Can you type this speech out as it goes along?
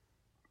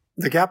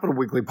The Capital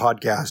Weekly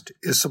podcast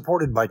is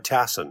supported by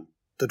TASIN,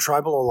 the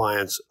Tribal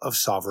Alliance of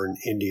Sovereign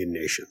Indian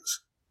Nations.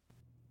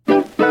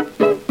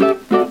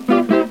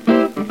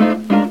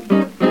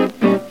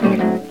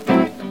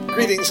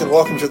 Greetings and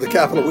welcome to the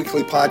Capital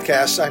Weekly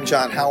podcast. I'm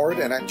John Howard,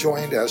 and I'm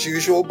joined, as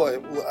usual, by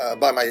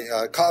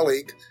my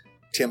colleague,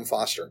 Tim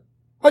Foster.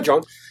 Hi,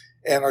 John.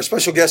 And our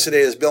special guest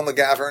today is Bill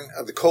McGavern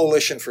of the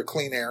Coalition for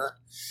Clean Air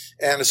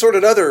and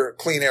assorted other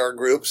clean air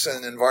groups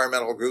and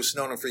environmental groups,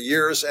 known them for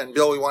years. And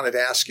Bill, we wanted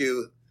to ask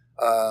you,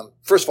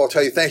 first of all,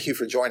 tell you thank you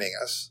for joining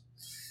us.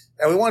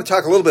 And we want to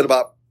talk a little bit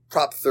about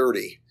Prop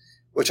 30,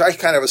 which I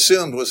kind of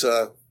assumed was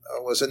a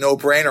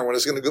no-brainer, when it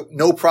was going to go,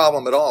 no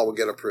problem at all, would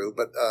get approved.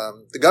 But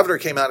the governor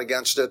came out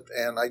against it,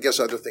 and I guess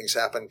other things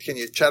happened. Can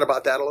you chat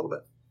about that a little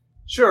bit?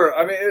 Sure.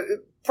 I mean,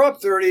 Prop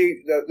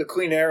 30, the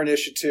Clean Air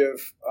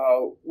Initiative,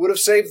 would have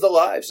saved the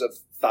lives of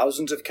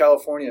thousands of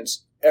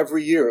Californians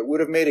every year. It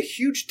would have made a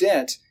huge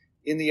dent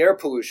in the air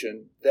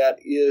pollution that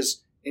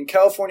is, in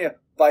California,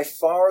 by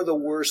far the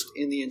worst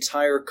in the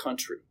entire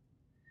country.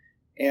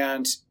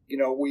 And, you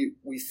know,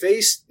 we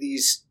face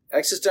these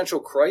existential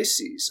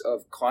crises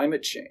of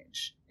climate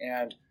change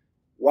and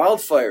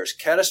wildfires,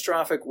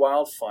 catastrophic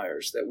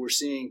wildfires that we're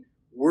seeing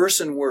worse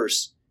and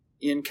worse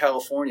in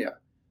California.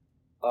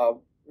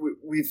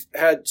 We've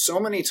had so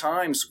many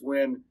times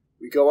when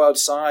we go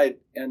outside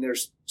and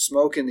there's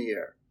smoke in the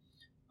air,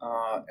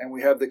 and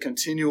we have the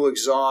continual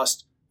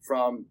exhaust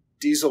from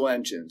diesel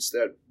engines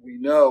that we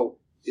know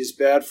is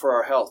bad for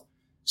our health.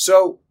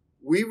 So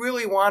we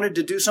really wanted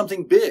to do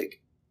something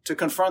big to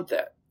confront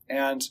that.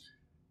 And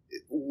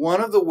one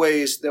of the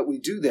ways that we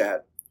do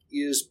that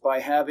is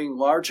by having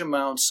large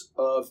amounts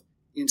of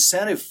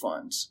incentive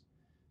funds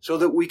so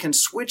that we can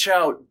switch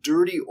out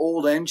dirty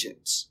old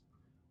engines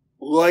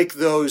like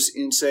those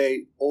in,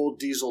 say, old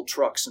diesel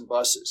trucks and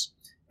buses,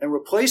 and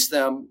replace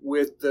them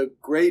with the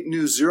great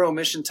new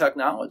zero-emission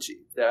technology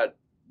that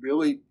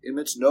really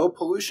emits no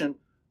pollution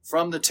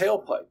from the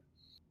tailpipe.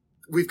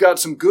 We've got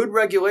some good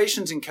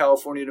regulations in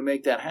California to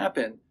make that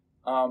happen,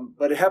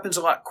 but it happens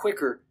a lot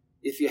quicker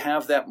if you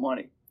have that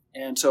money.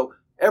 And so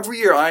every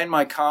year I and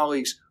my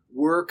colleagues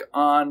work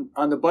on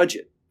the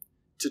budget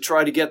to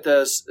try to get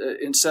those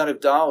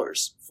incentive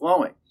dollars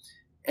flowing.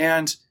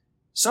 And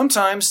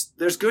sometimes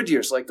there's good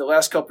years, like the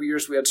last couple of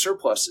years we had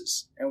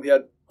surpluses and we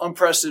had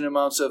unprecedented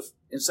amounts of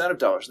incentive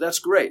dollars. That's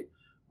great.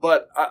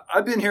 But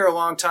I've been here a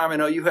long time. I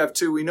know you have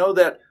too. We know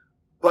that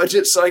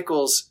budget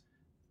cycles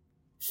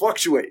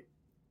fluctuate.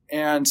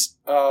 And,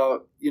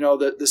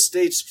 the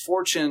state's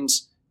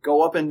fortunes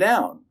go up and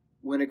down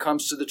when it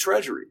comes to the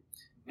Treasury.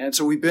 And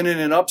so we've been in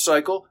an up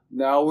cycle.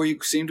 Now we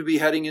seem to be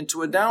heading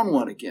into a down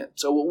one again.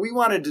 So what we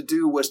wanted to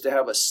do was to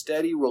have a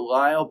steady,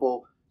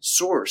 reliable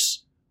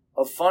source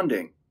of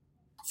funding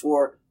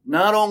for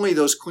not only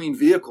those clean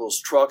vehicles,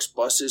 trucks,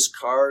 buses,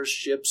 cars,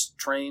 ships,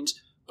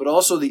 trains, but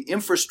also the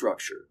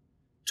infrastructure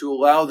to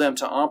allow them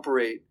to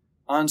operate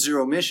on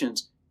zero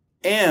emissions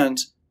and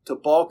to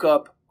bulk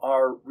up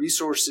our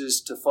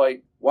resources to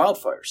fight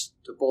wildfires,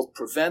 to both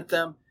prevent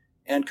them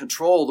and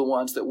control the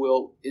ones that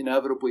will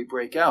inevitably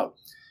break out.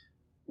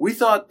 We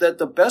thought that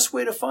the best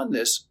way to fund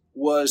this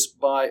was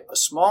by a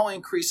small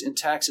increase in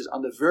taxes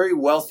on the very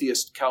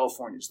wealthiest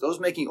Californians,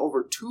 those making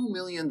over $2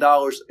 million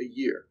a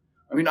year.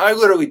 I mean, I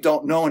literally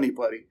don't know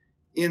anybody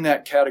in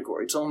that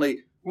category. It's only...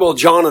 Well,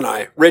 John and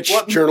I, rich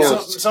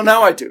journalists. So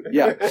now I do,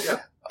 yeah.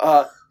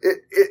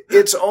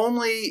 It's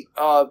only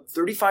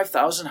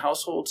 35,000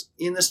 households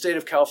in the state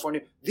of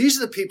California. These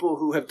are the people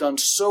who have done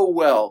so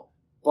well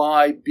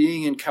by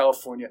being in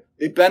California.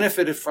 They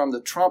benefited from the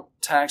Trump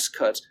tax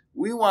cuts.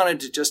 We wanted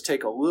to just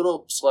take a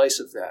little slice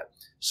of that.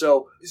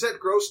 So, is that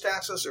gross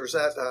taxes or is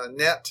that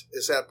net?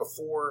 Is that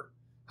before?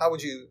 How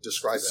would you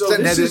describe that? So is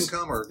that net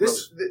income or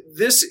gross?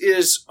 This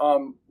is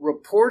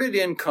reported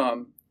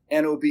income,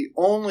 and it would be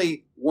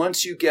only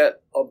once you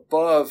get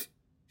above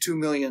 $2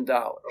 million.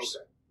 Okay.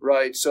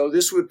 Right? So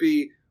this would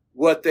be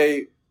what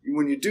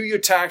when you do your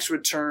tax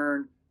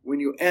return,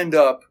 when you end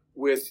up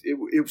with,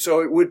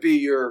 so it would be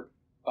your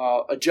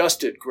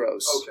adjusted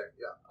gross. Okay,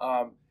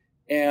 yeah.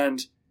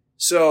 And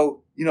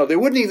so, they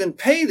wouldn't even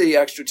pay the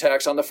extra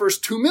tax on the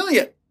first $2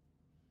 million,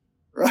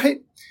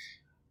 right?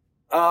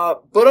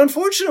 But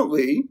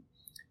unfortunately,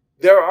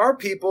 there are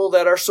people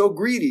that are so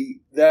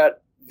greedy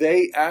that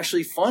they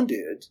actually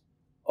funded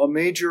a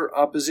major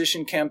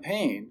opposition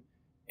campaign,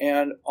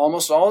 and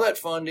almost all that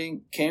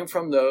funding came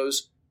from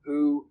those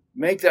who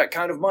make that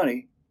kind of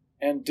money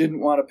and didn't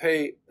want to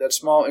pay that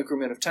small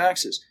increment of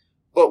taxes.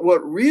 But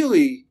what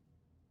really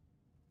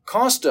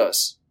cost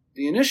us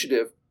the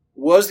initiative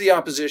was the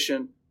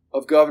opposition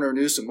of Governor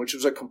Newsom, which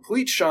was a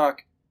complete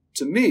shock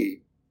to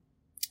me.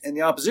 And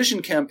the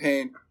opposition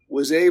campaign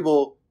was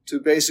able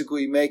to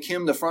basically make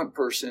him the front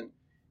person.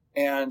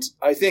 And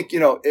I think,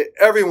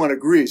 everyone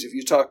agrees. If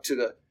you talk to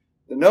the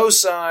no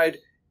side,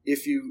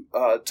 if you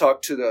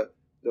talk to the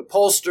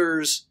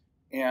pollsters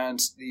and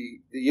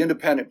the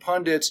independent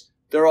pundits,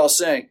 they're all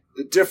saying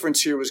the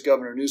difference here was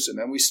Governor Newsom.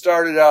 And we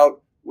started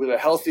out with a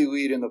healthy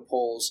lead in the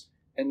polls,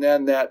 and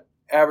then that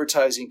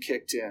advertising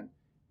kicked in.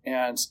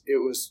 And it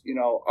was,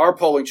 our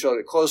polling showed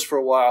it closed for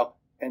a while,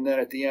 and then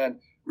at the end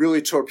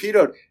really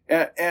torpedoed.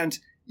 And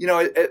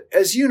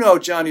as you know,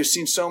 John, you've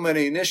seen so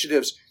many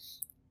initiatives.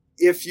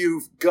 If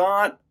you've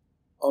got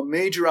a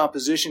major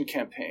opposition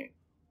campaign,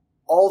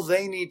 all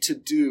they need to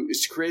do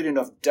is create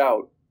enough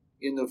doubt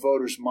in the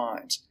voters'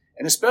 minds.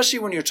 And especially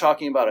when you're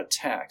talking about a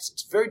tax,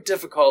 it's very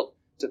difficult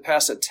to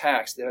pass a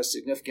tax that has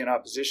significant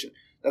opposition.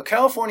 Now,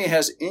 California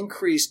has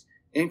increased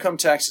income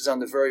taxes on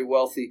the very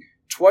wealthy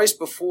twice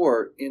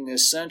before in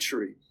this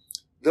century.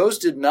 Those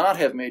did not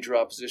have major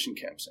opposition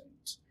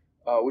campaigns,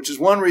 which is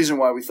one reason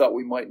why we thought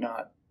we might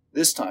not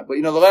this time.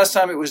 But, the last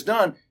time it was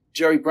done,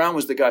 Jerry Brown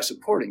was the guy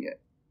supporting it,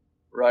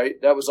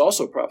 right? That was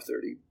also Prop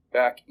 30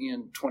 back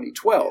in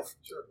 2012,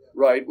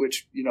 right?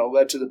 Which,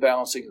 led to the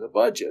balancing of the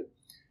budget.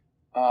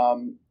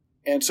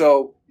 And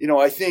so,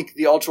 I think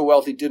the ultra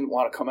wealthy didn't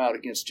want to come out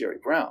against Jerry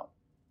Brown,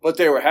 but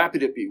they were happy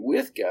to be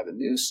with Gavin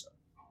Newsom,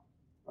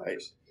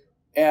 right?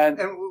 And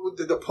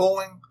did the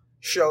polling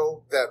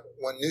show that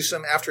when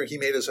Newsom, after he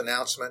made his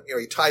announcement,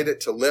 he tied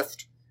it to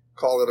Lyft,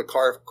 called it a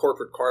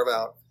corporate carve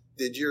out?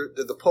 Did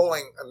the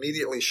polling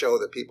immediately show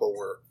that people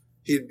were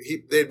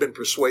they'd been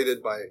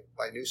persuaded by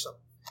Newsom?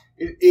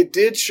 It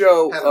did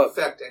show had an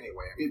effect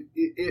anyway.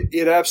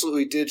 It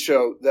absolutely did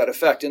show that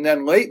effect. And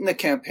then late in the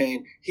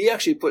campaign, he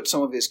actually put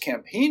some of his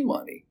campaign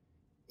money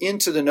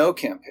into the No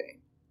campaign.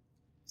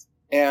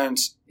 And,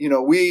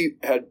 we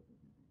had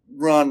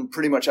run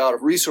pretty much out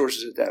of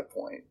resources at that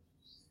point.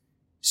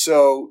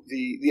 So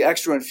the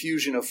extra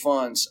infusion of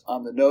funds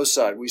on the No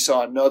side, we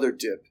saw another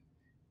dip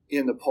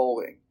in the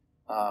polling.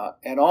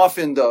 And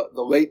often the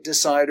late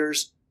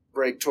deciders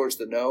break towards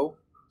the No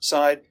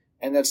side,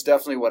 and that's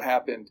definitely what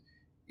happened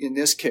in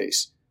this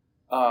case.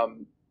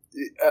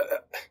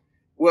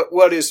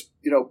 What is,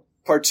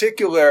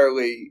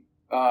 particularly,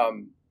 I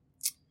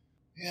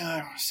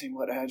don't see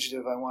what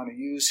adjective I want to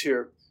use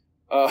here.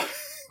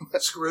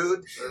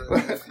 Screwed?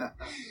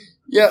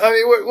 Yeah, I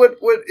mean,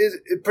 what is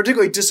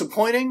particularly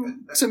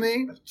disappointing to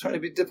me, trying to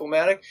be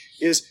diplomatic,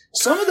 is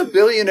some of the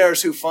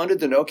billionaires who funded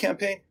the No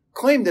campaign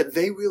claim that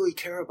they really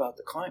care about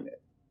the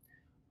climate.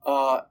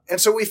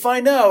 And so we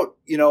find out,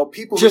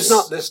 people... Just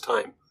not this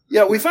time.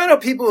 Yeah, we find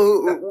out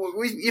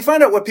you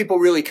find out what people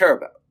really care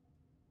about,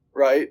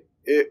 right?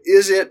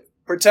 Is it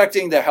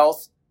protecting the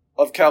health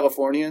of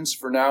Californians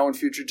for now and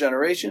future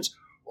generations,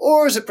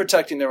 or is it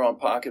protecting their own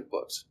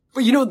pocketbooks?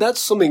 But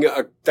that's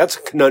that's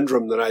a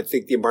conundrum that I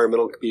think the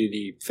environmental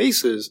community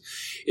faces,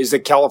 is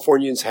that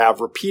Californians have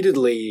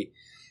repeatedly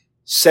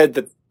said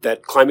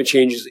that climate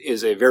change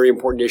is a very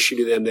important issue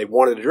to them. They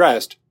want it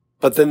addressed,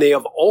 but then they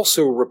have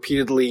also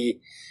repeatedly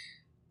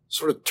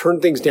sort of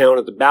turned things down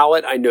at the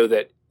ballot. I know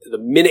that the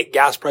minute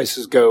gas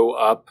prices go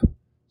up,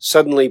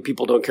 suddenly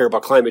people don't care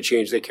about climate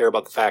change. They care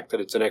about the fact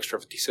that it's an extra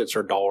 50 cents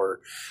or $1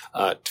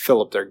 to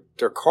fill up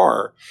their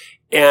car.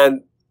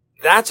 And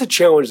that's a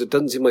challenge that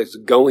doesn't seem like it's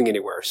going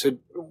anywhere. So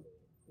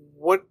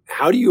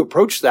how do you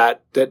approach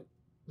that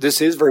this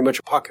is very much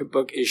a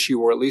pocketbook issue,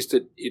 or at least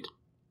it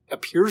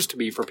appears to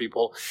be for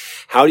people?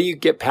 How do you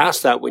get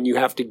past that when you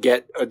have to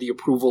get the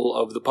approval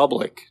of the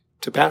public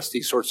to pass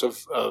these sorts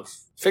of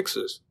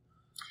fixes?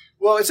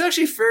 Well, it's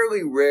actually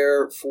fairly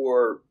rare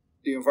for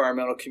the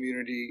environmental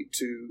community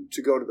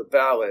to go to the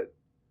ballot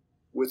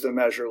with a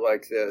measure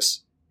like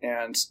this.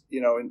 And,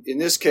 in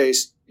this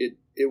case,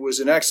 it was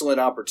an excellent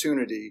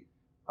opportunity.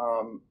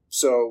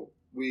 So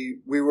we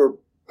were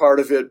part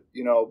of it,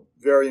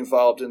 very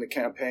involved in the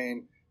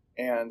campaign.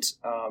 And,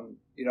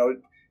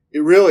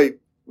 it really,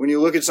 when you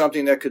look at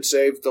something that could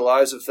save the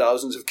lives of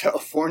thousands of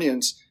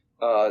Californians,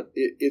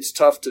 it's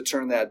tough to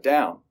turn that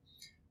down.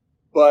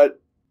 But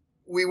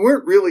we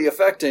weren't really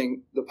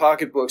affecting the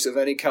pocketbooks of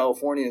any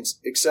Californians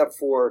except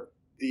for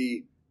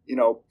the,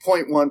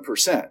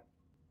 0.1%.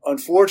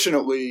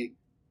 Unfortunately,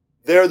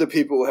 they're the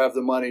people who have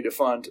the money to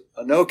fund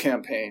a No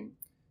campaign.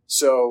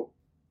 So,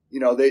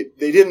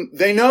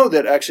 they know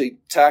that actually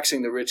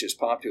taxing the rich is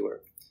popular.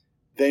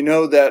 They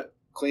know that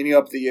cleaning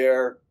up the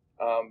air,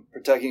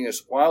 protecting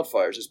us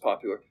wildfires is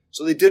popular.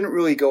 So they didn't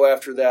really go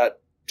after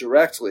that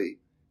directly.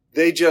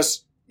 They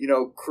just,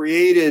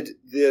 created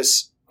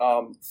this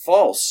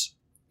false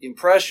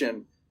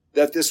impression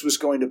that this was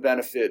going to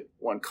benefit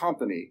one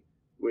company,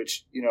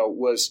 which,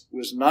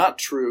 was not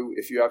true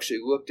if you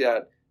actually looked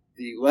at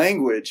the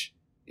language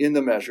in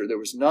the measure. There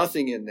was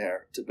nothing in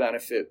there to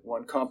benefit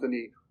one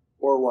company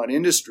or one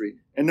industry,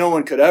 and no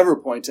one could ever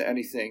point to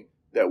anything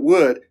that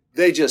would.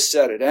 They just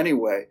said it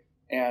anyway.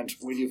 And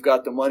when you've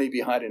got the money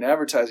behind an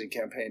advertising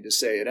campaign to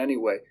say it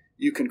anyway,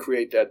 you can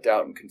create that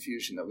doubt and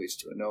confusion that leads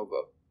to a no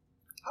vote.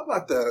 How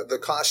about the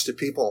cost to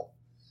people?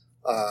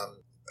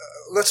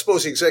 Let's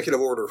suppose the executive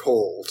order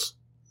holds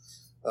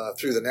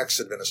through the next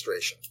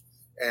administration,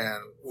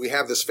 and we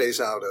have this phase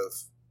out of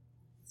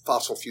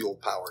fossil fuel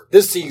power.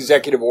 This is the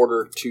executive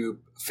order to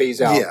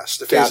phase out. Yes,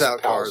 to phase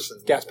out cars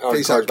and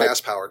gas-powered cars by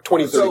gas-powered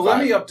 2035. So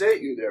let me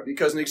update you there,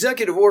 because an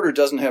executive order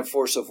doesn't have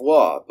force of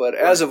law, but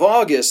as of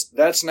August,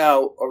 that's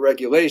now a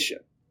regulation.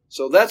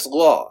 So that's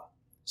law.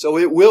 So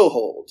it will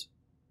hold,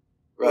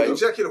 right? Well, the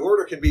executive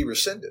order can be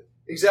rescinded.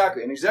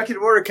 Exactly. An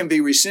executive order can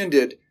be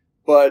rescinded,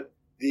 but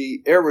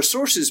the Air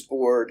Resources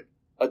Board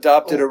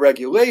adopted a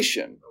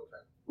regulation.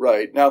 Okay.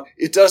 Right. Now,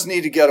 it does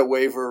need to get a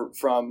waiver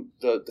from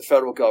the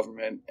federal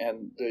government,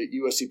 and the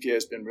U.S. EPA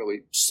has been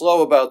really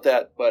slow about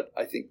that, but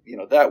I think,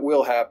 that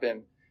will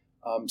happen.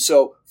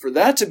 So for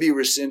that to be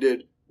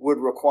rescinded would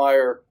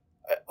require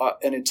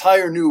an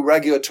entire new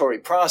regulatory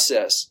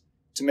process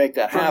to make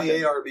that happen. From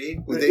the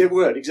ARB? It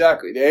would,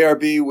 exactly. The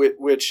ARB,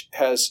 which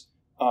has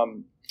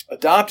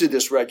adopted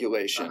this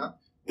regulation,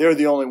 they're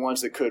the only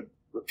ones that could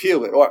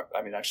repeal it. Or,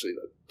 actually,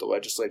 the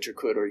legislature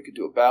could, or you could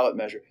do a ballot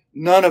measure.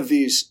 None of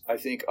these, I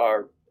think,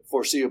 are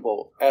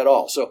foreseeable at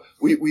all. So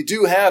we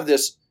do have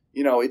this,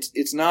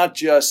 it's not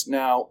just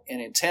now an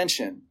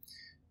intention.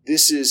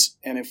 This is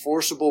an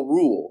enforceable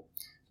rule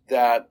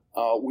that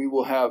we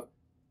will have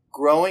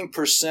growing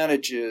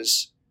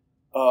percentages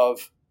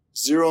of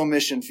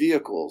zero-emission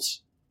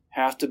vehicles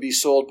have to be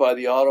sold by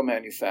the auto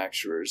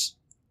manufacturers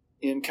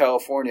in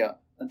California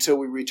until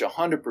we reach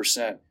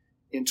 100%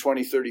 in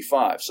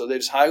 2035. So that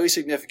is highly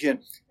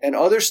significant. And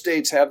other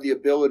states have the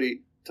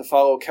ability to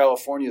follow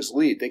California's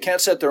lead. They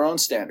can't set their own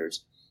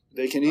standards.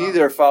 They can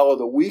either follow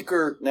the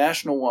weaker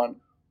national one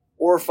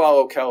or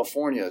follow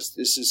California's.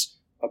 This is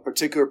a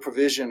particular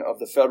provision of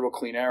the Federal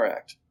Clean Air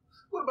Act.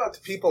 What about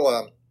the people,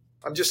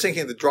 I'm just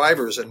thinking of the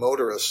drivers and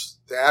motorists,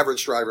 the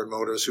average driver and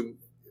motorist who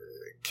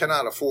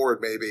cannot afford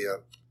maybe a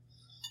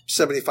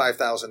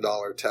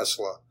 $75,000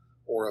 Tesla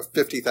or a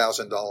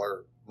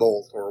 $50,000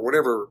 Bolt or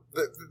whatever.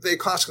 They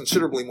cost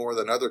considerably more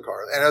than other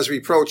cars. And as we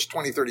approach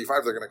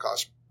 2035, they're going to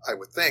cost, I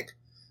would think,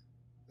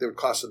 they would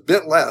cost a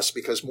bit less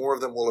because more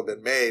of them will have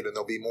been made and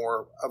there'll be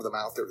more of them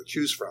out there to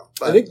choose from.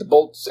 But I think the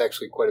Bolt is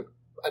actually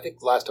I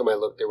think last time I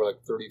looked, they were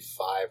like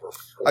 35 or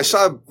 40. I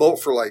saw a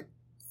Bolt for like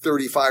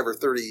 35 or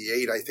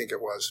 38, I think it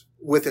was,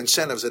 with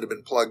incentives that have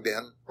been plugged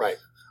in. Right.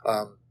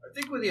 I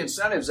think with the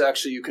incentives,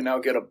 actually, you can now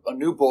get a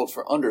new Bolt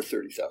for under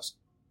 $30,000.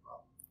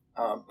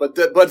 But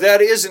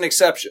that is an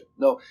exception.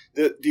 No,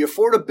 the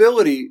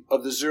affordability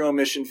of the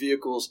zero-emission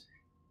vehicles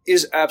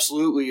is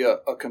absolutely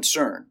a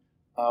concern.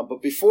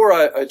 But before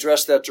I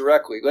address that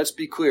directly, let's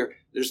be clear.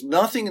 There's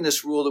nothing in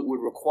this rule that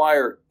would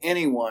require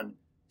anyone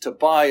to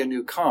buy a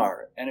new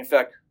car. And in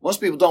fact,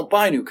 most people don't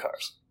buy new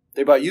cars.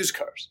 They buy used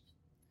cars.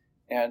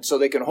 And so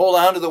they can hold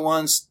on to the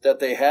ones that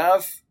they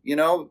have,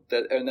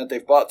 that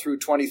they've bought through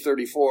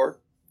 2034.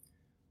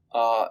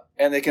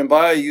 And they can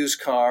buy a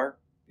used car,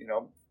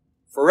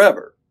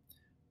 forever.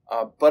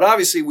 But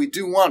obviously we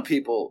do want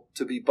people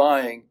to be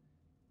buying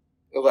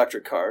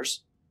electric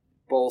cars,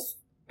 both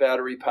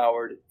battery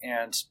powered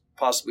and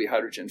possibly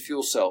hydrogen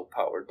fuel cell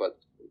powered. But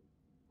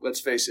let's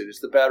face it,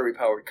 it's the battery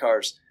powered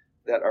cars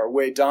that are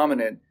way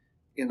dominant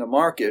in the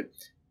market.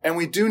 And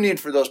we do need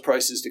for those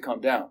prices to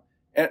come down.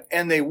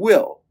 And they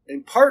will,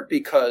 in part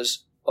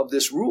because of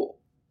this rule.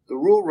 The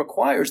rule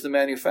requires the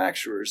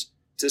manufacturers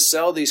to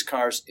sell these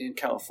cars in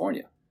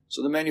California.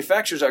 So the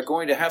manufacturers are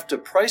going to have to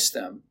price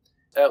them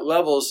at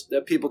levels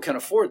that people can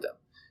afford them.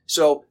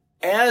 So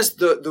as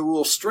the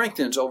rule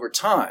strengthens over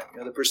time,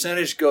 the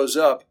percentage goes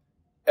up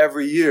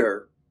every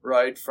year,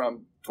 right,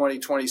 from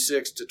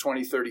 2026 to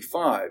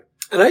 2035.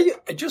 And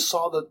I just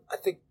saw that, I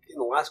think in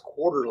the last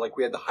quarter,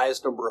 we had the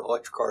highest number of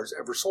electric cars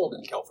ever sold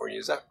in California.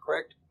 Is that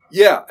correct?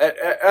 Yeah,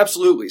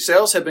 absolutely.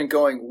 Sales have been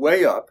going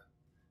way up.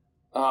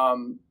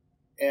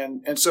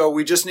 And so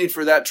we just need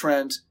for that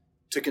trend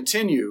to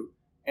continue.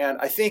 And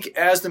I think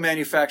as the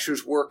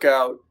manufacturers work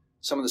out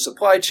some of the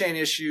supply chain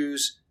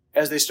issues,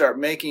 as they start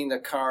making the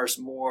cars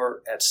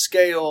more at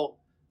scale,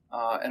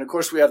 and of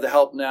course we have the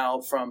help now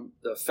from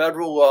the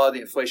federal law,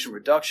 the Inflation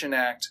Reduction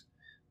Act,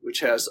 which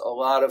has a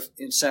lot of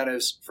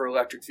incentives for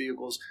electric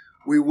vehicles,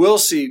 we will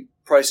see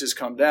prices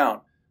come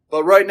down.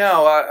 But right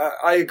now,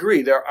 I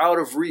agree, they're out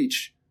of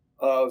reach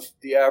of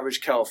the average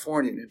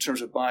Californian in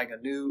terms of buying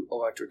a new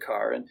electric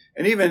car. And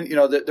even,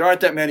 there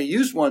aren't that many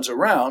used ones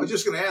around. I was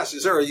just going to ask,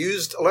 is there a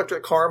used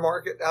electric car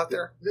market out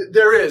there?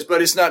 There is,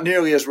 but it's not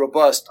nearly as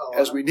robust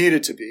as we need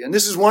it to be. And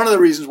this is one of the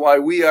reasons why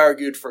we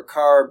argued for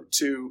CARB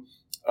to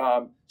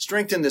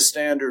strengthen the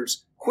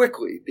standards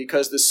quickly,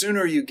 because the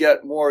sooner you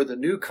get more of the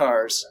new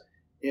cars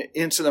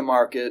into the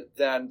market,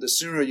 then the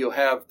sooner you'll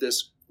have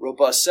this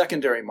robust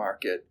secondary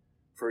market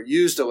for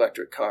used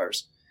electric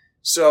cars.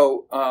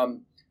 So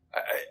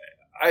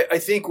I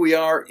think we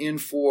are in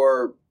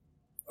for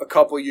a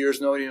couple of years,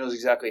 nobody knows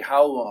exactly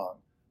how long,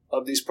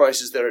 of these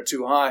prices that are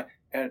too high.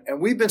 And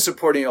we've been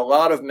supporting a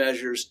lot of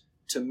measures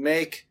to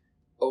make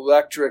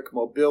electric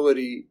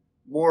mobility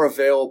more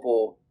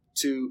available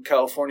to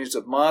Californians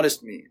of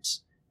modest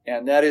means.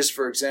 And that is,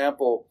 for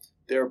example,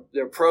 there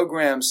are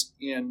programs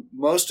in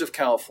most of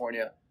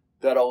California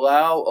that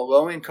allow a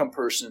low-income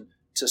person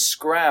to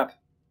scrap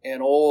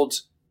an old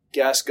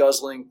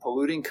gas-guzzling,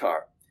 polluting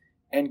car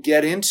and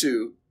get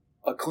into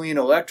a clean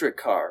electric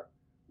car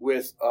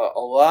with a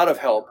lot of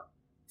help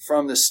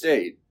from the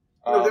state.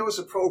 There was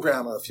a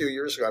program a few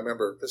years ago. I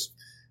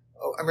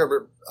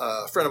remember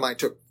a friend of mine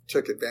took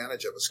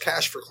advantage of it. It was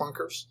Cash for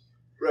Clunkers.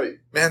 Right.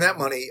 Man, that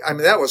money, I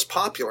mean, that was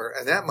popular,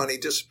 and that money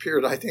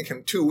disappeared, I think,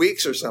 in 2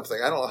 weeks or something.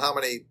 I don't know how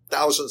many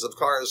thousands of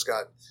cars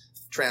got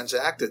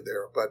transacted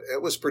there, but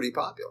it was pretty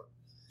popular.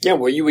 Yeah,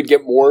 well, you would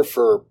get more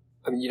for,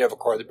 I mean, you'd have a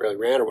car that barely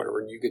ran or whatever,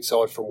 and you could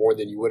sell it for more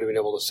than you would have been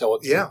able to sell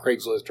it through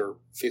Craigslist or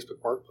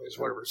Facebook Marketplace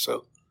or whatever.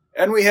 So,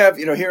 and we have,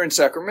 here in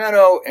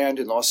Sacramento and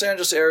in Los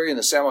Angeles area, in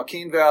the San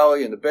Joaquin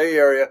Valley, in the Bay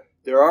Area,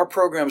 there are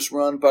programs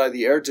run by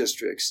the air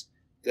districts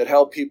that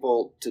help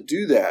people to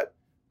do that.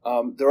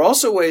 There are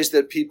also ways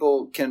that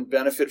people can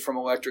benefit from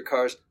electric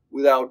cars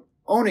without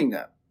owning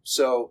them.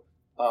 So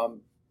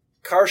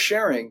car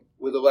sharing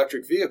with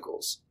electric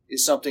vehicles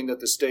is something that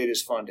the state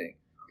is funding.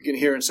 Again,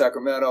 here in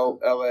Sacramento,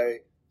 LA,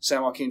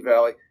 San Joaquin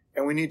Valley,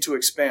 and we need to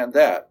expand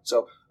that.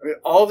 So, I mean,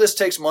 all this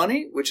takes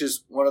money, which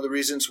is one of the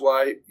reasons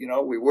why,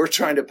 we were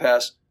trying to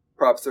pass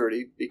Prop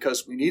 30,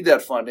 because we need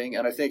that funding.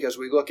 And I think as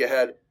we look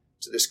ahead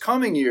to this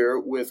coming year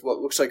with what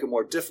looks like a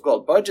more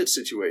difficult budget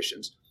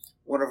situations,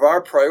 one of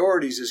our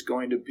priorities is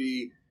going to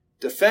be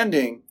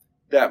defending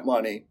that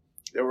money.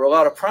 There were a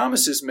lot of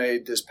promises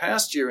made this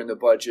past year in the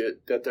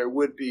budget that there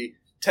would be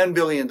 $10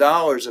 billion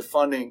of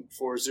funding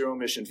for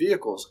zero-emission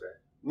vehicles. Okay.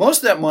 Most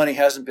of that money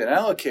hasn't been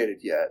allocated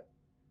yet.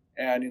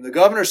 And the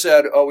governor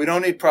said, we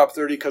don't need Prop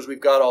 30 because we've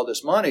got all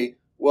this money.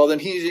 Well, then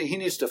he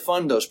needs to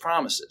fund those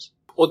promises.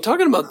 Well,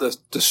 talking about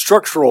the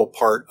structural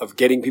part of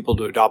getting people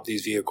to adopt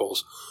these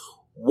vehicles,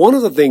 one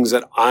of the things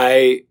that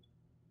I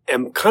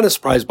am kind of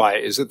surprised by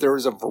is that there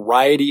is a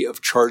variety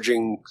of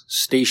charging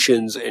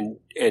stations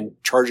and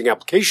charging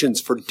applications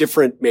for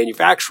different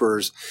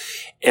manufacturers.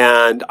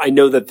 And I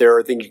know that there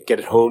are things you can get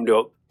at home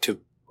to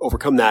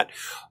overcome that.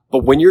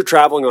 But when you're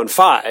traveling on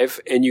 5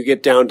 and you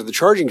get down to the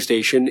charging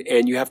station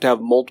and you have to have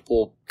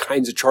multiple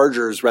kinds of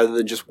chargers rather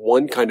than just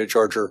one kind of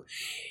charger,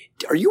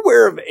 are you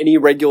aware of any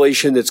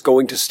regulation that's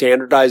going to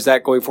standardize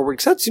that going forward?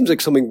 Because that seems like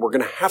something we're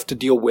going to have to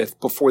deal with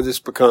before this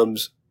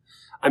becomes...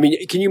 I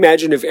mean, can you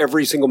imagine if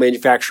every single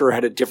manufacturer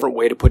had a different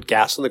way to put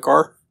gas in the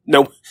car?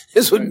 No,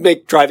 this would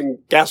make driving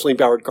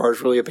gasoline-powered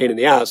cars really a pain in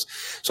the ass.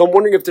 So I'm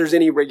wondering if there's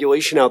any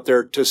regulation out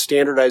there to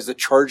standardize the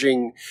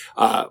charging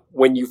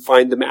when you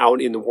find them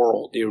out in the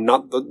world.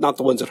 Not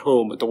the ones at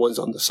home, but the ones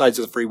on the sides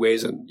of the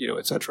freeways and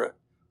et cetera.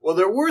 Well,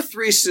 there were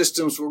 3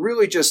 systems. We're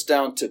really just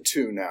down to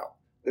 2 now.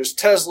 There's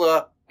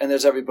Tesla and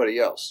there's everybody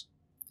else.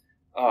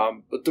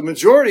 But the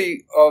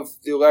majority of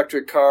the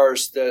electric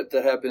cars that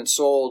have been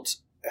sold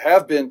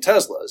have been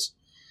Teslas.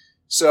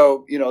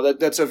 So,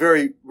 that's a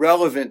very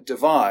relevant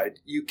divide.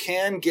 You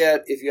can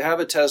get, if you have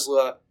a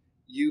Tesla,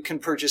 you can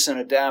purchase an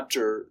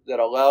adapter that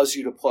allows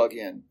you to plug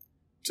in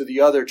to the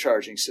other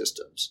charging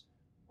systems.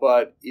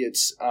 But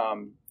it's,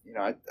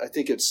 I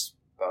think it's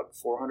about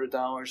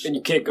 $400. And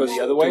you can't go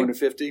the other way?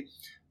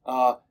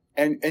 $250.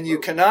 And you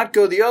cannot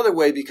go the other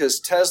way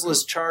because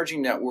Tesla's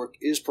charging network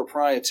is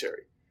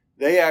proprietary.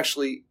 They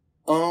actually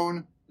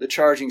own the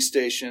charging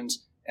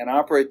stations and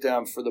operate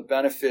them for the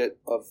benefit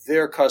of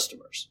their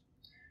customers.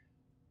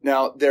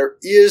 Now, there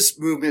is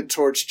movement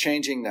towards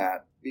changing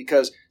that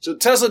so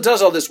Tesla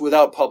does all this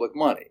without public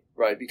money,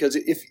 right? Because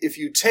if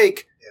you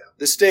take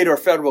the state or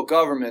federal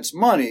government's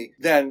money,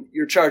 then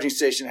your charging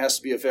station has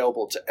to be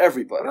available to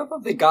everybody. I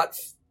thought they got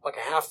like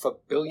 $500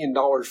 million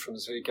from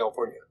the city of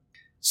California.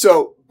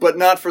 So, but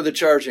not for the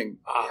charging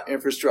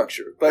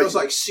infrastructure. But it was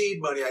like seed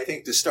money, I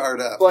think, to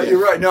start up. But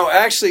you're right. No,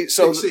 actually,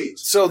 so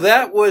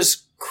that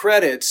was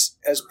credits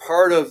as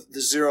part of the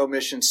zero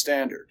emission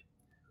standard.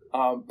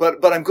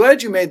 But I'm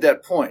glad you made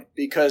that point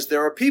because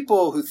there are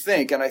people who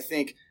think, and I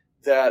think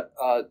that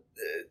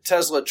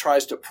Tesla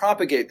tries to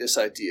propagate this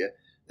idea,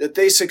 that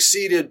they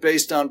succeeded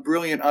based on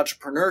brilliant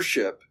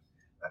entrepreneurship.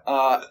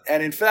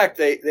 And in fact,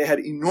 they had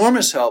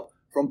enormous help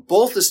from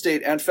both the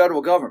state and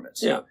federal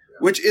governments,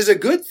 which is a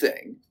good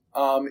thing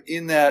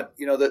in that,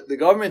 the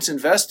government's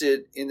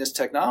invested in this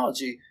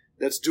technology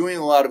that's doing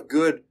a lot of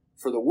good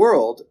for the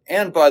world.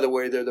 And by the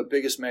way, they're the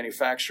biggest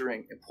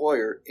manufacturing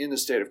employer in the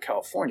state of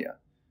California.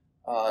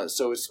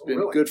 So it's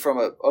been good from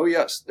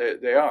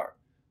they are,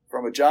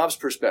 from a jobs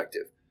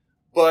perspective.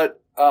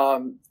 But,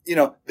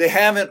 they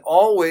haven't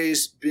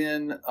always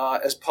been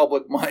as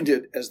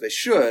public-minded as they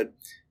should.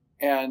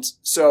 And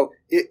so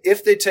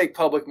if they take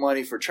public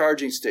money for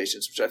charging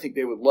stations, which I think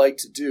they would like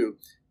to do,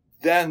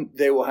 then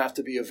they will have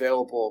to be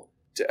available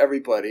to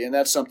everybody. And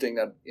that's something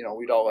that,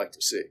 we'd all like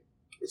to see.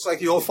 It's like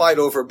the old fight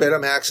over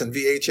Betamax and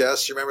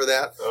VHS. You remember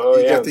that? Oh,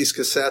 you get these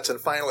cassettes and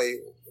finally...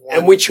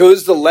 And we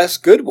chose the less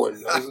good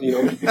one.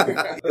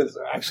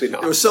 Actually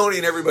not. It was Sony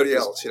and everybody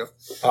else,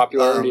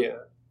 Popularity.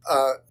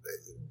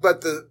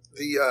 But the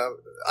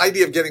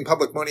idea of getting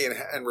public money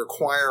and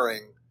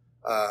requiring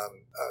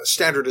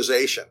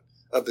standardization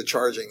of the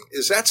charging,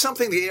 is that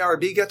something the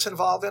ARB gets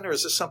involved in, or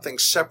is this something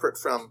separate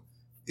from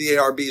the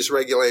ARB's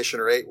regulation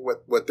or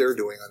what they're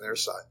doing on their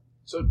side?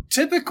 So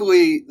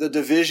typically the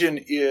division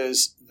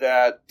is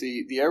that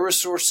the Air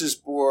Resources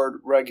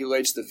Board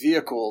regulates the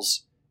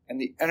vehicles and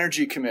the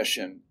Energy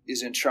Commission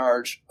is in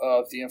charge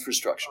of the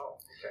infrastructure. Oh,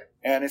 okay.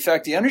 And in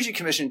fact, the Energy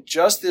Commission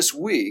just this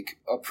week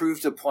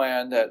approved a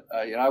plan that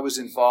I was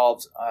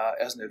involved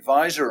as an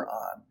advisor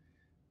on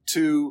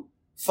to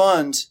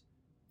fund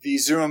the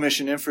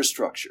zero-emission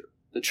infrastructure,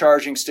 the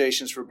charging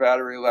stations for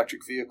battery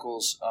electric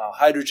vehicles,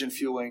 hydrogen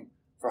fueling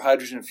for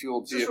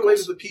hydrogen-fueled vehicles. Is this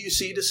related to the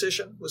PUC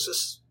decision? Was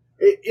this?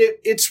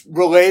 It's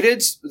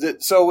related.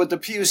 So what the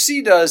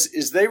PUC does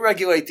is they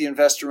regulate the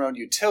investor-owned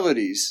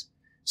utilities.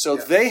 So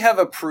they have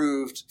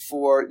approved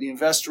for the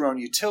investor-owned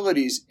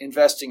utilities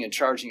investing in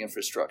charging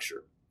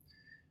infrastructure.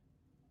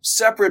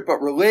 Separate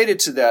but related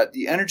to that,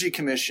 the Energy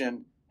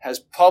Commission has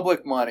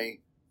public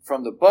money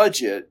from the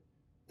budget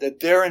that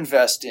they're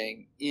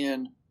investing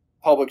in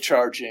public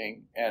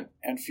charging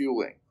and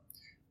fueling.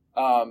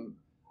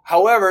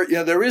 However,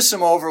 there is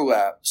some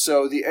overlap.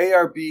 So the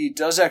ARB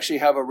does actually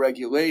have a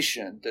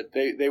regulation that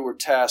they were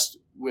tasked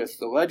with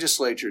the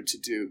legislature to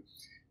do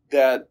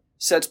that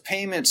sets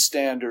payment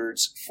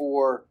standards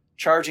for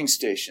charging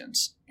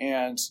stations.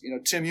 And,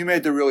 Tim, you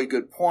made the really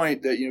good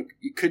point that,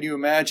 could you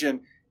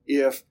imagine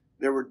if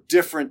there were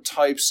different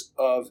types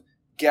of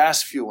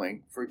gas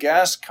fueling for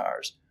gas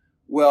cars?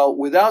 Well,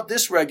 without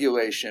this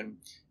regulation,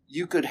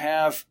 you could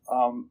have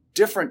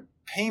different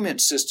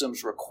payment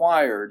systems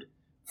required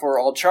for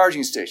all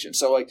charging stations.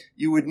 So, like,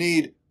 you would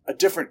need a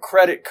different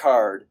credit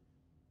card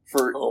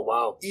for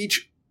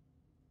each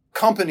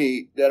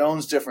company that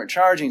owns different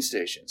charging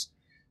stations.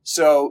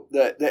 So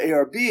the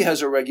ARB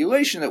has a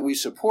regulation that we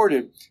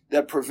supported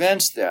that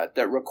prevents that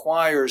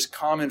requires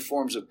common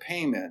forms of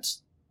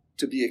payments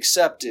to be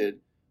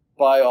accepted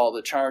by all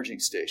the charging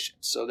stations.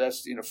 So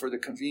that's, for the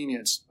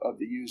convenience of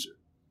the user.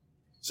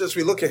 So as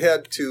we look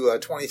ahead to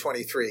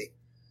 2023,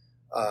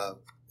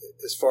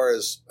 as far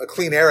as a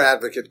clean air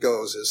advocate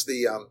goes, is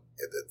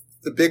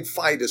the big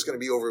fight is going to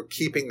be over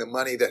keeping the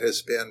money that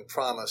has been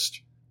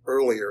promised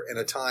earlier in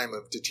a time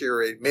of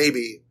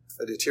deteriorating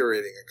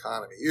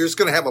economy. You're just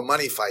going to have a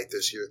money fight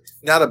this year,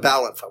 not a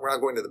ballot fight. We're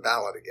not going to the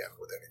ballot again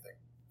with anything.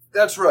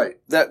 That's right.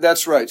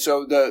 That's right.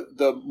 So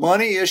the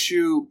money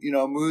issue,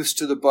 moves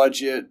to the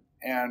budget,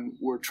 and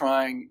we're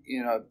trying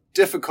in a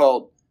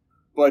difficult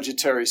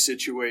budgetary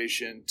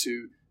situation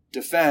to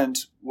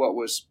defend what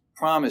was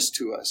promised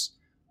to us.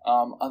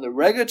 On the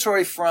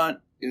regulatory front,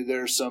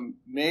 there's some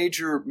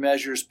major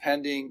measures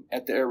pending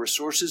at the Air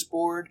Resources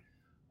Board.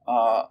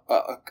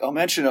 I'll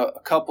mention a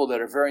couple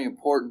that are very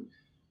important.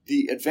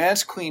 The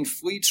Advanced Clean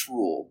Fleets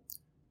rule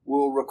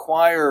will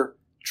require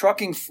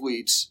trucking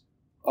fleets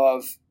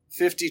of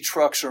 50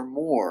 trucks or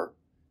more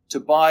to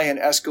buy an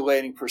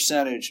escalating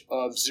percentage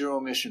of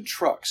zero-emission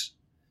trucks.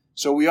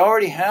 So we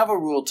already have a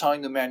rule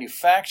telling the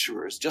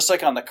manufacturers, just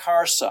like on the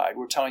car side,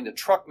 we're telling the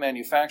truck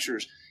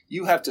manufacturers,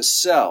 you have to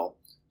sell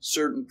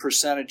certain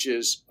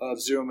percentages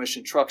of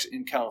zero-emission trucks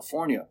in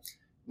California.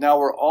 Now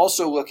we're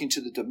also looking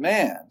to the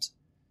demand.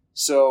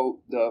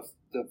 So the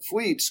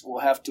fleets will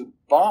have to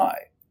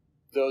buy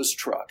those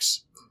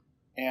trucks.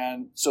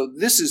 And so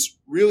this is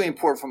really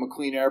important from a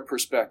clean air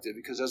perspective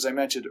because, as I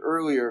mentioned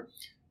earlier,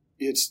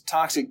 it's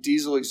toxic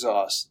diesel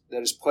exhaust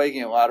that is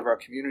plaguing a lot of our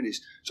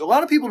communities. So a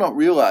lot of people don't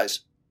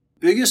realize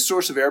the biggest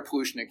source of air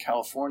pollution in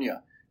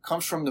California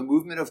comes from the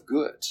movement of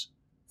goods,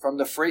 from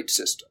the freight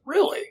system.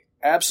 Really?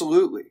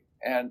 Absolutely.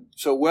 And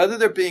so whether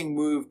they're being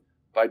moved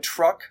by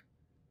truck,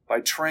 by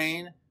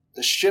train,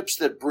 the ships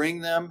that bring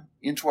them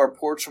into our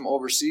ports from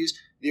overseas,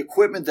 the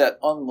equipment that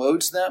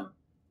unloads them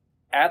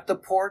at the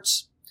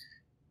ports,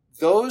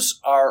 those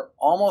are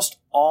almost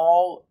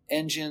all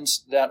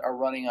engines that are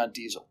running on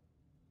diesel.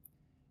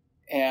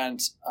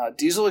 And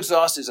diesel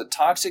exhaust is a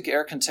toxic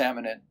air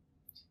contaminant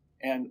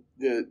and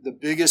the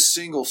biggest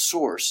single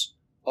source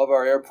of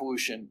our air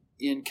pollution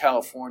in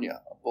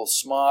California, both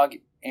smog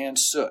and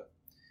soot.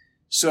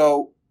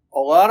 So a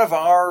lot of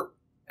our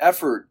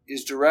effort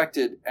is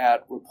directed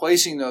at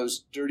replacing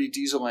those dirty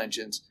diesel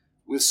engines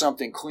with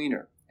something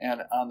cleaner.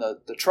 And on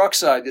the truck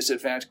side, this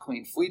Advanced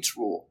Clean Fleets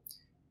rule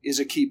is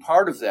a key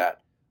part of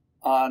that.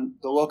 On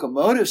the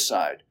locomotive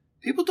side,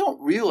 people don't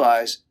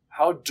realize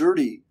how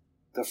dirty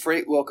the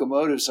freight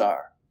locomotives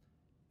are.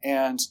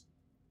 And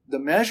the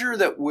measure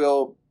that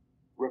will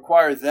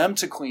require them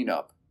to clean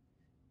up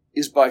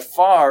is by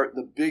far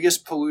the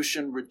biggest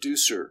pollution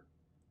reducer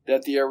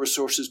that the Air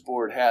Resources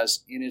Board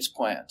has in its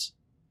plans.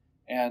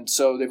 And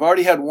so they've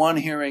already had one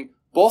hearing.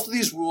 Both of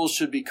these rules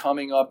should be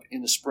coming up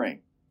in the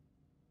spring,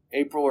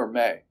 April or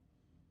May.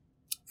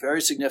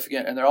 Very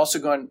significant. And they're also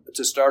going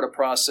to start a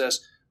process,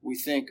 we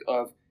think,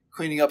 of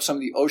cleaning up some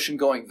of the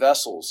ocean-going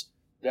vessels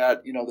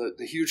that,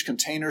 the huge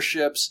container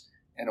ships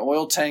and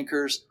oil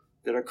tankers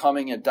that are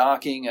coming and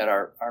docking at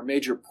our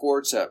major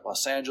ports at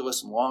Los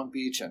Angeles and Long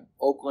Beach and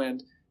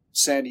Oakland,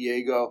 San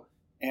Diego,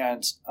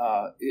 and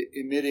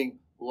emitting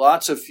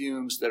lots of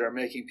fumes that are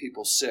making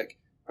people sick,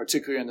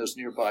 particularly in those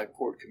nearby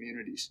port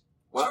communities.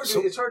 Wow.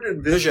 It's hard to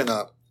envision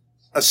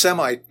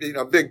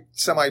a big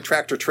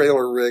semi-tractor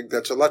trailer rig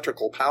that's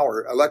electrical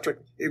power.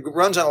 It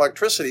runs on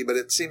electricity, but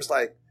it seems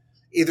like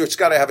either it's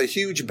got to have a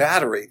huge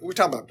battery. We're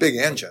talking about a big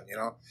engine,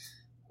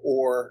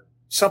 or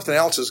something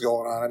else is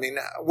going on. I mean,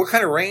 what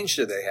kind of range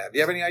do they have? Do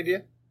you have any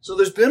idea? So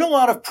there's been a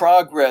lot of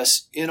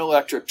progress in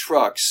electric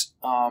trucks,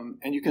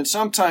 and you can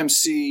sometimes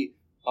see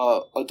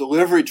a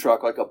delivery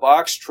truck, like a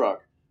box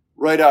truck,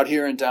 right out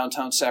here in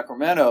downtown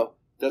Sacramento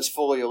that's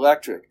fully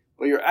electric.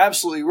 But you're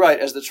absolutely right.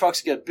 As the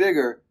trucks get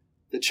bigger,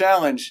 the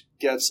challenge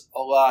gets a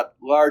lot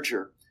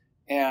larger.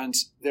 And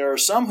there are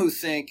some who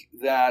think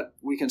that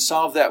we can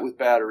solve that with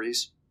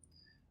batteries.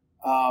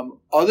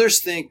 Others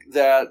think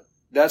that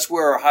that's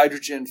where our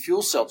hydrogen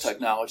fuel cell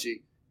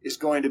technology is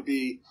going to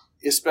be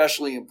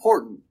especially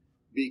important,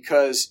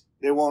 because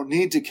they won't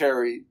need to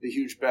carry the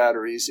huge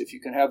batteries if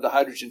you can have the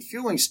hydrogen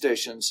fueling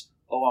stations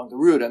along the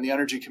route, and the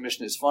Energy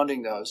Commission is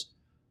funding those.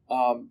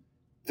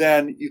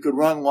 Then you could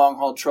run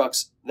long-haul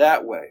trucks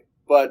that way.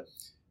 But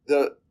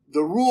the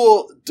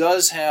rule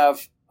does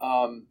have,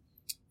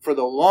 for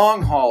the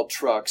long-haul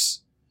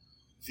trucks,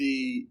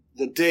 the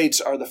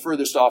dates are the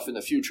furthest off in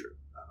the future,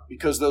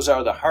 because those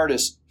are the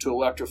hardest to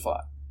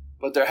electrify.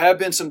 But there have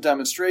been some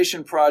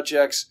demonstration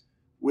projects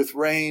with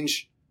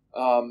range.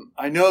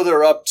 I know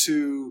they're up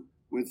to,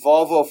 with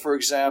Volvo, for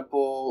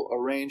example, a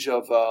range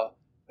of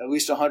at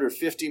least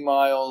 150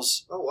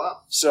 miles. Oh,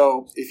 wow.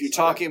 So if you're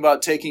talking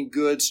about taking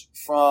goods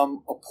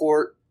from a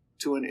port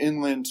to an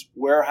inland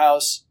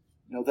warehouse,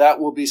 that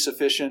will be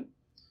sufficient.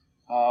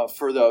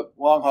 For the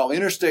long-haul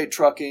interstate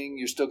trucking,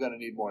 you're still going to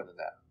need more than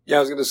that. Yeah, I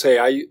was going to say,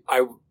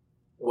 I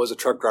was a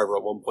truck driver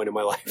at one point in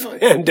my life. Really?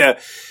 And,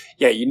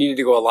 you needed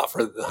to go a lot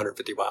further than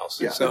 150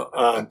 miles. Yeah. So,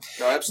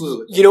 No,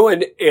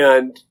 absolutely.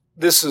 And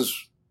this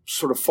is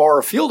sort of far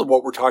afield of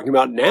what we're talking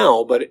about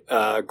now, but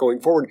going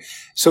forward.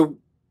 So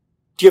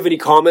do you have any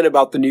comment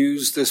about the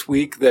news this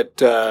week that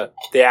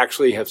they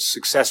actually have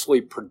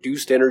successfully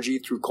produced energy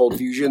through cold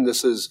fusion?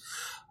 This is,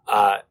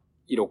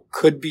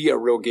 could be a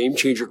real game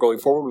changer going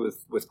forward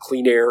with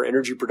clean air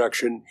energy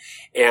production.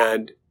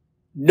 And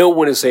no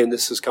one is saying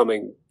this is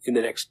coming in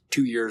the next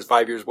 2 years,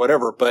 5 years,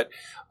 whatever. But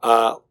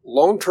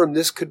long term,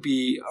 this could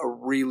be a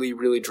really,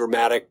 really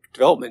dramatic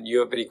development. You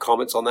have any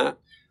comments on that?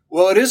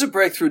 Well, it is a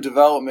breakthrough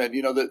development.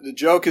 The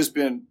joke has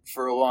been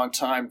for a long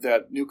time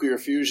that nuclear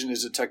fusion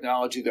is a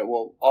technology that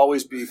will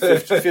always be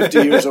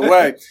 50 years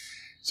away.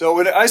 So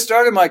when I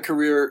started my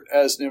career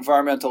as an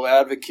environmental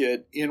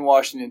advocate in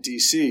Washington,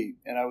 D.C.,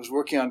 and I was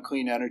working on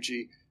clean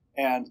energy,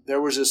 and there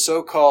was a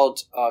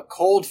so-called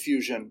cold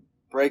fusion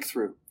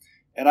breakthrough.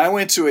 And I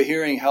went to a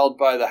hearing held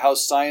by the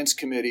House Science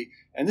Committee,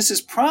 and this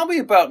is probably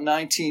about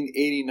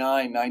 1989,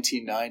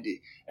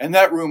 1990. And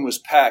that room was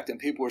packed, and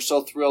people were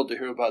so thrilled to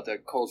hear about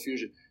that cold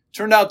fusion.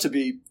 Turned out to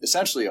be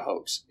essentially a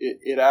hoax.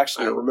 It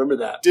actually I remember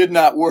that. Did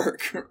not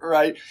work,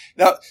 right?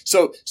 Now,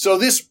 so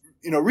this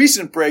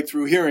recent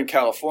breakthrough here in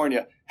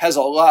California has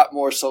a lot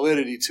more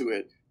solidity to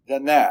it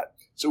than that.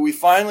 So we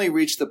finally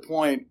reached the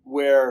point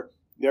where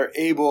they're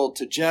able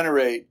to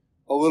generate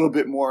a little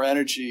bit more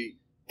energy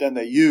than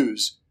they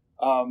use.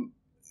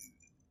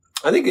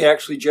 I think they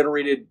actually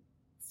generated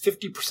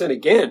 50%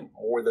 again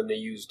more than they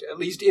used, at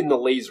least in the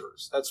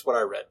lasers. That's what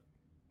I read.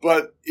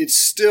 But it's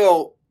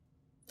still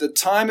the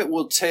time it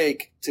will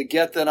take to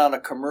get that on a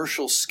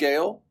commercial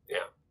scale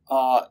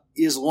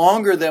is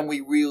longer than we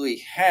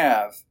really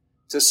have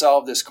to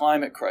solve this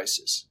climate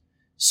crisis.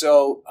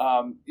 So,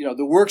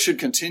 the work should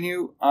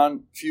continue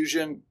on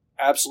fusion.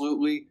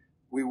 Absolutely.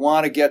 We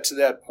want to get to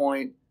that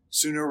point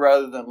sooner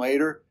rather than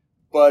later,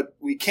 but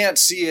we can't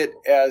see it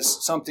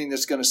as something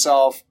that's going to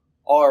solve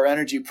all our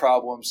energy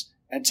problems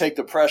and take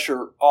the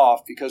pressure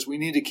off, because we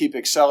need to keep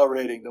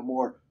accelerating the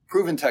more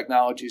proven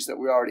technologies that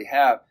we already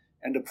have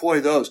and deploy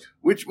those,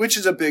 which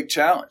is a big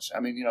challenge. I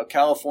mean,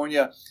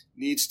 California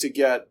needs to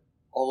get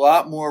a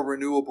lot more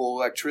renewable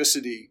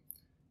electricity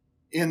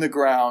in the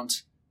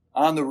ground,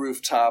 on the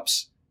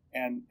rooftops,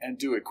 and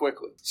do it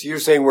quickly. So you're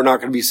saying we're not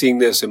going to be seeing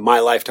this in my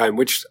lifetime,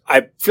 which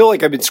I feel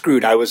like I've been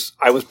screwed. I was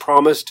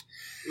promised.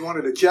 You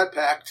wanted a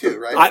jetpack too,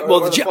 right?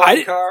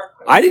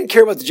 I didn't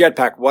care about the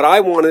jetpack. What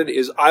I wanted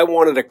is a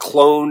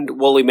cloned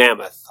woolly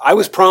mammoth. I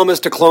was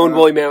promised a cloned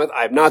woolly mammoth.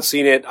 I have not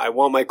seen it. I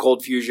want my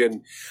cold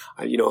fusion.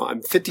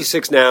 I'm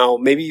 56 now.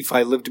 Maybe if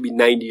I live to be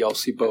 90, I'll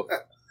see both.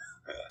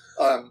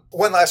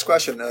 One last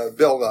question,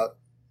 Bill.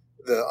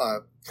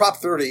 The Prop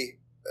 30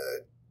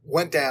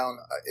 went down,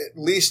 at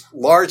least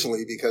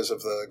largely because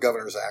of the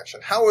governor's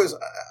action. How's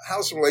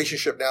the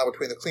relationship now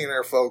between the Clean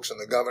Air folks and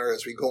the governor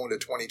as we go into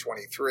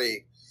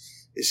 2023?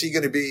 Is he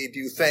going to be, do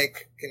you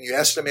think, can you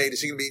estimate,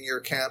 is he going to be in your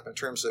camp in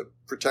terms of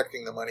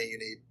protecting the money you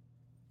need?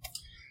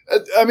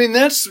 I mean,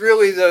 that's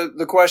really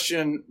the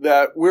question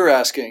that we're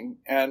asking,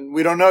 and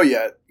we don't know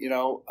yet.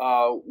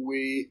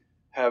 We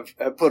have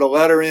put a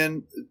letter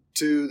in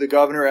to the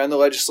governor and the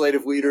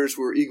legislative leaders.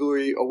 We're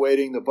eagerly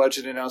awaiting the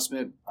budget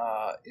announcement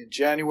in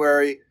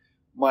January.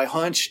 My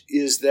hunch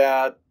is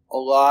that a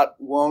lot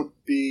won't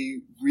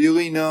be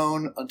really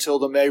known until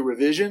the May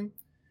revision,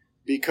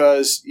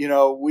 because,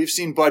 we've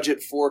seen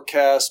budget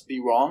forecasts be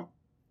wrong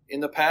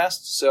in the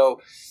past. So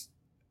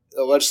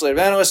the Legislative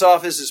Analyst's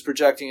Office is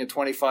projecting a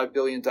 $25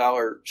 billion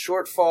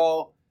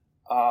shortfall.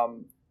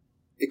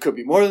 It could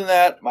be more than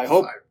that. My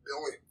hope,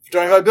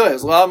 $25 billion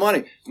is a lot of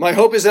money. My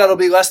hope is that it'll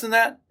be less than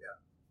that.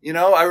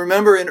 Yeah. I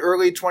remember in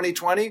early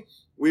 2020,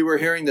 we were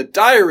hearing the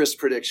direst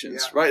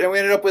predictions, right? And we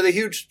ended up with a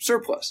huge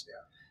surplus. Yeah.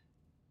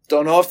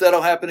 Don't know if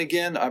that'll happen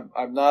again.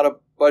 I'm not a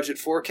budget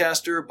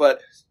forecaster,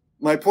 but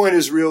my point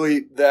is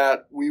really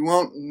that we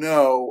won't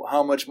know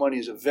how much money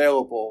is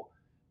available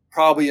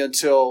probably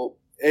until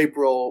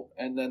April,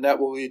 and then that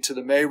will lead to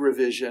the May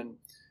revision.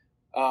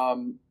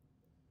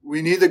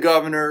 We need the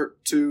governor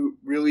to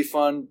really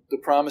fund the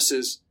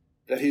promises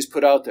that he's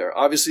put out there.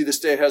 Obviously, the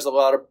state has a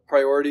lot of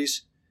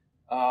priorities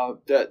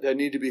that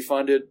need to be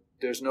funded.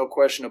 There's no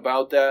question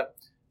about that.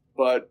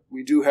 But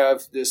we do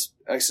have this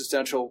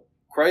existential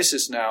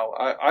crisis now.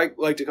 I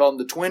like to call them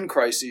the twin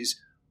crises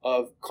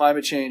of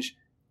climate change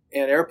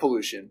and air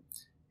pollution.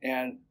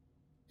 And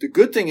the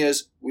good thing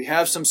is we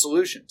have some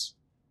solutions,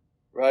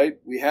 right?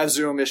 We have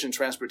zero emission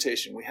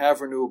transportation. We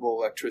have renewable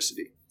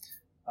electricity.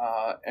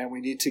 And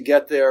we need to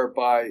get there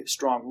by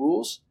strong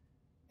rules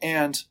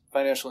and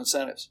financial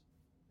incentives.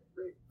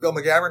 Bill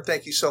McGavern,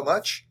 thank you so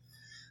much.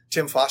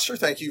 Tim Foster,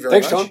 thank you very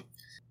much. Thanks, Tom.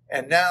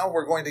 And now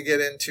we're going to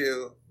get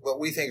into what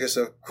we think is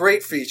a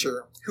great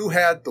feature, Who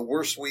Had the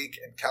Worst Week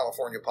in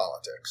California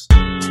Politics?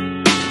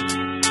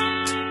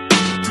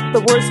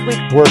 The worst week.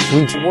 Worst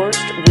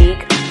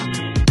week.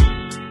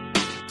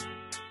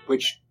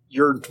 Which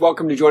you're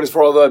welcome to join us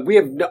for all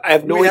the. I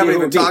have no idea. Haven't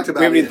even talked about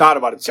we haven't it even thought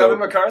about it. So. Kevin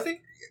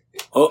McCarthy?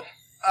 Oh,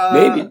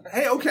 maybe.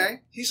 Hey,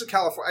 okay. He's a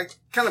California,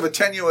 kind of a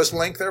tenuous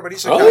link there, but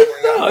he's a Oh,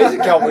 California. no, he's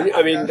a California.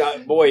 I mean,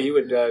 boy, he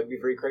would be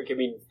very quick. I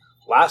mean,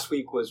 last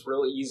week was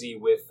really easy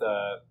with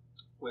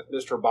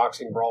Mr.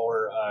 Boxing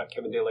Brawler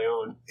Kevin De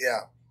Leon. Yeah.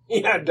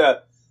 He had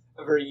a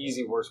very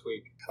easy worst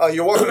week.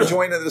 You're welcome to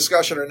join in the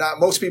discussion or not.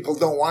 Most people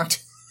don't want to.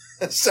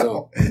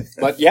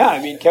 But yeah,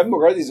 I mean, Kevin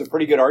McCarthy's a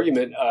pretty good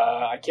argument.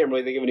 I can't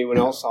really think of anyone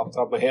else off the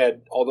top of my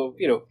head. Although,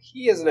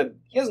 he hasn't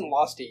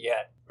lost it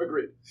yet.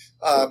 Agreed.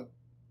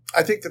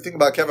 I think the thing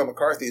about Kevin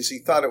McCarthy is he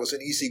thought it was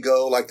an easy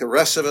go. Like the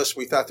rest of us,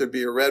 we thought there'd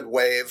be a red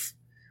wave.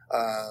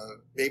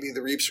 Maybe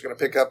the Reeps are going to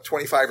pick up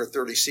 25 or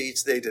 30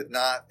 seats. They did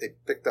not. They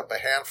picked up a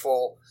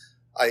handful.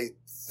 I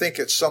think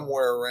it's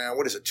somewhere around,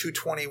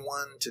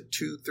 221 to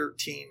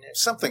 213,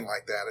 something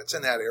like that. It's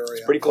in that area.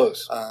 It's pretty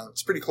close.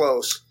 It's pretty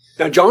close.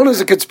 Now, John has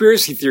a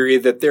conspiracy theory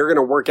that they're going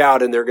to work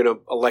out and they're going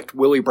to elect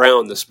Willie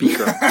Brown, the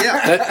speaker.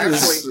 Yeah,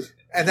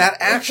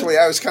 actually,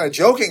 I was kind of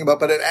joking about,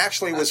 but it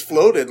actually was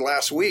floated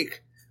last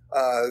week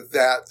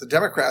that the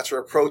Democrats are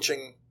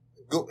approaching,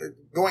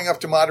 going up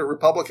to moderate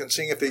Republicans,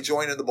 seeing if they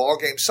join in the ball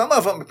game. Some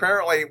of them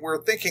apparently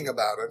were thinking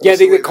about it. Yeah, I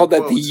think they called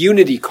that the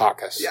Unity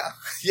Caucus.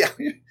 Yeah.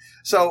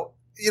 So,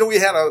 we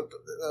had a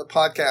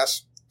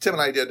podcast Tim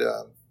and I did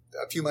a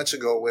few months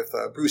ago with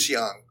Bruce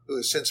Young, who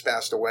has since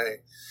passed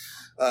away.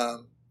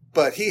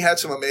 But he had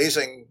some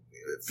amazing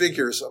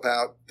figures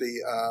about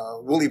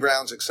the Willie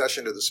Brown's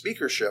accession to the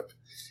speakership.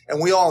 And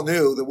we all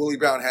knew that Willie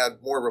Brown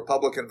had more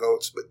Republican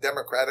votes but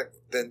Democratic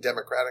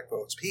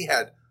votes. He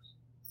had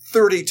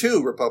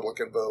 32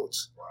 Republican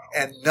votes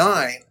and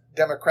 9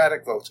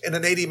 Democratic votes in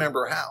an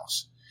 80-member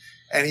House.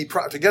 And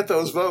to get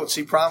those votes,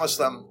 he promised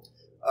them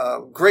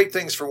great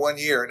things for 1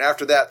 year. And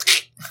after that,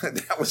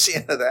 that was the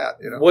end of that.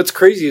 What's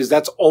crazy is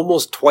that's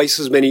almost twice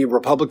as many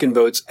Republican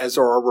votes as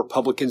there are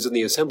Republicans in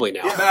the Assembly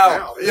now.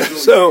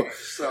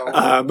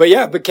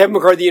 But Kevin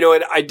McCarthy,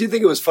 and I did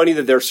think it was funny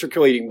that they're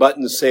circulating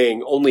buttons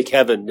saying only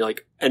Kevin,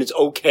 and it's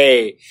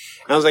okay.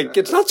 And I was like,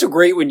 it's not so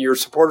great when your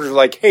supporters are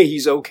like, hey,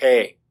 he's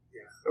okay.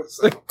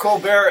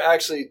 Colbert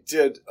actually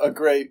did a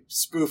great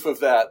spoof of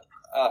that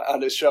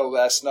on his show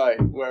last night,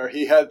 where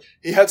he had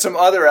some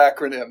other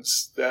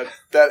acronyms that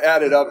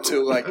added up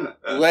to like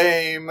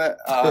lame.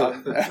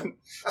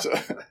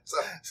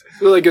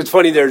 Really, it's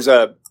funny. There's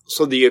the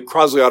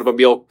Crosley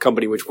Automobile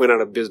Company, which went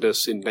out of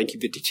business in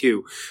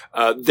 1952.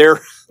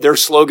 Their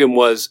slogan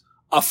was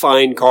 "a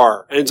fine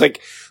car," and it's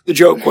like the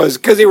joke was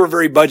because they were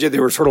very budget. They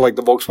were sort of like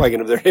the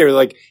Volkswagen of their day. They were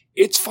like,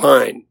 "It's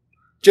fine.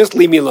 Just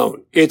leave me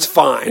alone. It's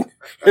fine."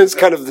 It's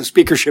kind of the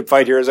speakership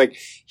fight here. It's like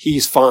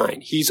he's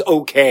fine. He's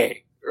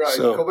okay. Right.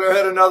 So, Colbert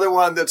had another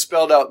one that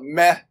spelled out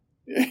meh.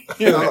 It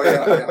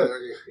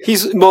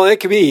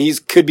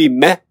could be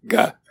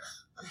mega.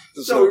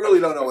 So we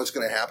really don't know what's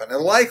going to happen. The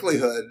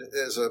likelihood,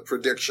 as a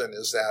prediction,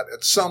 is that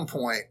at some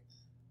point,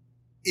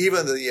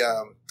 even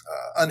the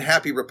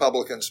unhappy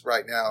Republicans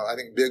right now, I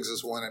think Biggs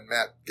is one and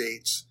Matt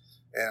Gaetz,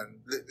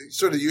 and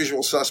sort of the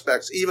usual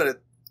suspects, even at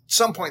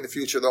some point in the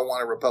future, they'll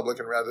want a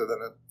Republican rather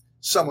than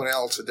someone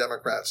else, a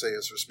Democrat, say,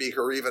 as their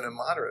speaker, or even a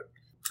moderate.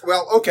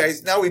 Well, okay,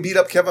 now we beat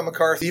up Kevin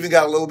McCarthy, even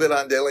got a little bit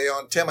on De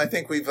Leon. Tim, I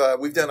think we've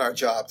done our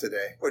job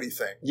today. What do you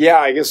think? Yeah,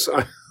 I guess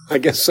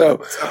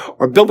so.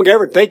 Or Bill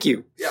McGavern, thank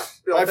you. Yeah,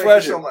 Bill, my thank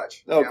pleasure. You so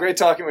much. No, great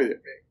talking with you.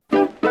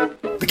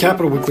 The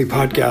Capital Weekly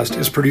podcast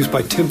is produced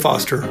by Tim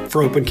Foster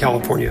for Open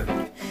California.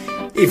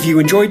 If you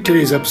enjoyed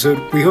today's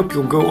episode, we hope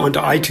you'll go onto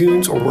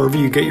iTunes or wherever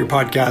you get your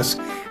podcasts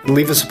and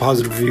leave us a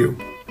positive review.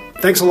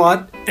 Thanks a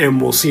lot,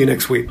 and we'll see you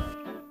next week.